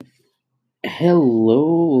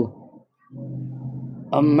Hello,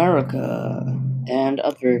 America, and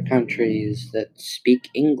other countries that speak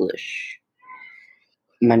English.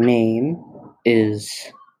 My name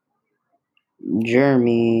is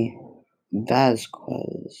Jeremy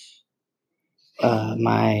Vasquez.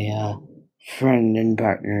 My friend and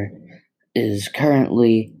partner is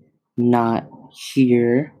currently not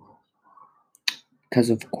here because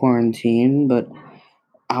of quarantine, but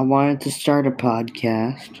I wanted to start a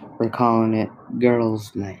podcast. We're calling it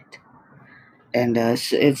Girls' Night. And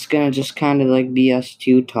it's gonna just kind of like be us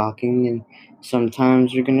two talking, and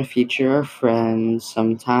sometimes we're gonna feature our friends,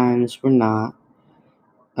 sometimes we're not.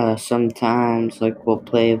 Sometimes like we'll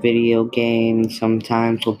play a video game,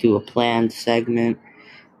 sometimes we'll do a planned segment,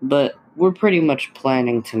 but we're pretty much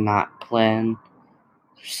planning to not plan,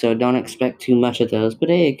 so don't expect too much of those. But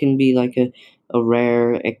hey, it can be like a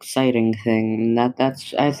rare, exciting thing, and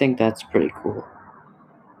that's I think that's pretty cool.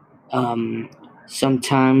 Um,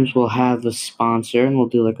 Sometimes we'll have a sponsor and we'll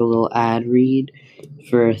do like a little ad read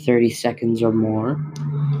for 30 seconds or more.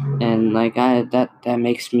 And like that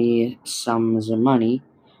makes me sums of money.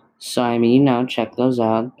 So I mean, check those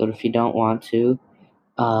out. But if you don't want to,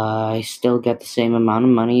 I still get the same amount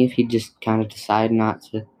of money if you just kind of decide not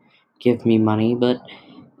to give me money. But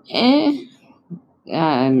eh,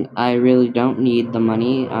 I really don't need the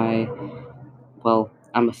money. I'm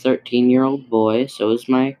a 13-year-old boy, so is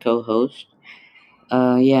my co-host.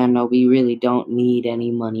 Yeah, no, we really don't need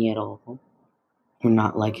any money at all. We're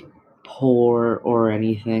not like poor or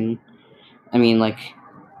anything. I mean, like,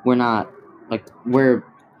 we're not, like, we're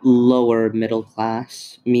lower middle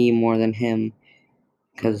class, me more than him,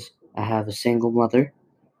 because I have a single mother.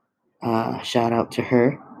 Shout out to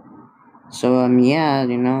her. So, yeah,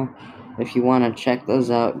 if you want to check those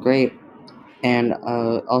out, great. And,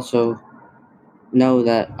 also know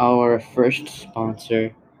that our first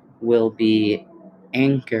sponsor will be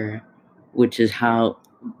Anchor, which is how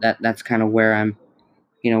that's kind of where I'm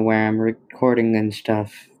recording and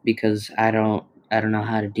stuff, because I don't know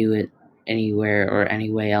how to do it anywhere or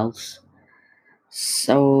anyway else.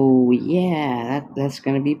 So yeah, that's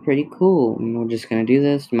gonna be pretty cool. And we're just gonna do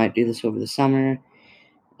this. Might do this over the summer.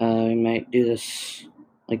 We might do this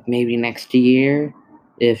like maybe next year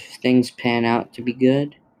if things pan out to be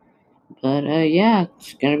good. But yeah,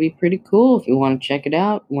 it's gonna be pretty cool. If you want to check it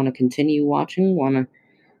out, want to continue watching, want to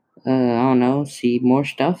I don't know, see more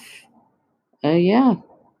stuff. Yeah,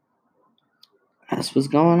 that's what's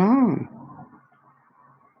going on.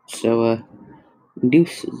 So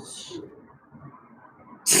deuces.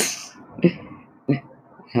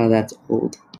 How that's old.